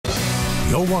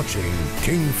You're watching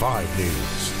King 5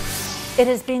 News. It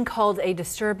is being called a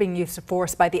disturbing use of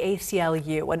force by the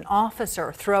ACLU, an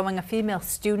officer throwing a female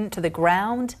student to the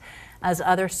ground as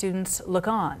other students look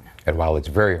on. And while it's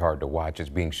very hard to watch, it's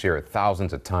being shared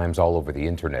thousands of times all over the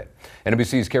internet.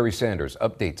 NBC's Kerry Sanders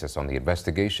updates us on the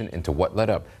investigation into what led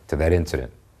up to that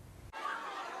incident.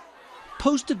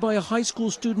 Posted by a high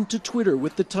school student to Twitter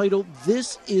with the title,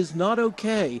 "This is not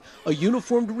okay," a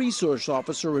uniformed resource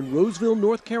officer in Roseville,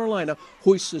 North Carolina,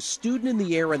 hoists a student in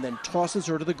the air and then tosses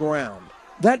her to the ground.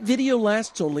 That video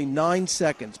lasts only 9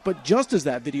 seconds, but just as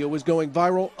that video was going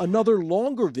viral, another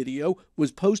longer video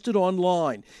was posted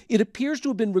online. It appears to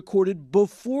have been recorded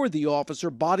before the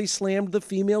officer body slammed the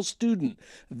female student.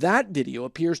 That video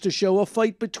appears to show a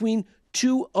fight between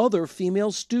two other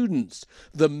female students.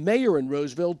 The mayor in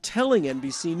Roseville telling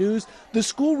NBC News the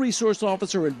school resource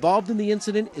officer involved in the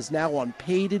incident is now on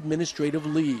paid administrative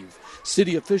leave.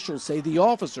 City officials say the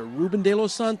officer, Ruben de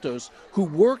los Santos, who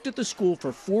worked at the school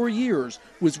for 4 years,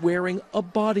 was wearing a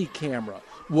body camera.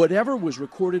 Whatever was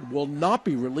recorded will not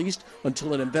be released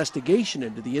until an investigation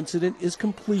into the incident is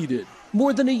completed.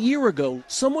 More than a year ago,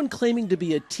 someone claiming to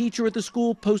be a teacher at the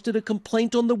school posted a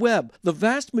complaint on the web. The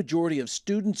vast majority of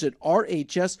students at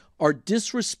RHS are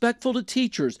disrespectful to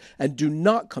teachers and do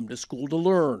not come to school to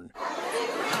learn.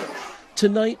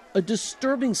 Tonight, a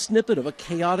disturbing snippet of a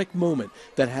chaotic moment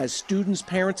that has students,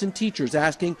 parents, and teachers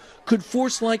asking, could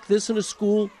force like this in a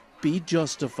school be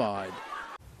justified?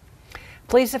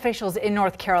 Police officials in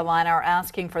North Carolina are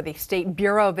asking for the State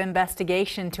Bureau of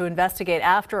Investigation to investigate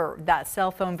after that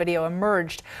cell phone video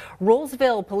emerged.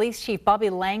 Rolesville Police Chief Bobby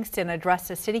Langston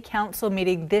addressed a city council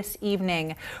meeting this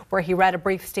evening where he read a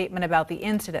brief statement about the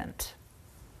incident.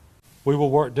 We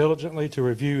will work diligently to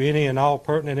review any and all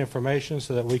pertinent information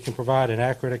so that we can provide an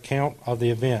accurate account of the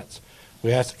events.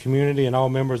 We ask the community and all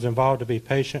members involved to be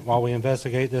patient while we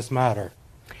investigate this matter.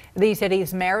 The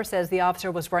city's mayor says the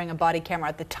officer was wearing a body camera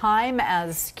at the time,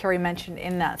 as Kerry mentioned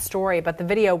in that story, but the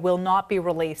video will not be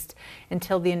released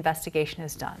until the investigation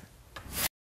is done.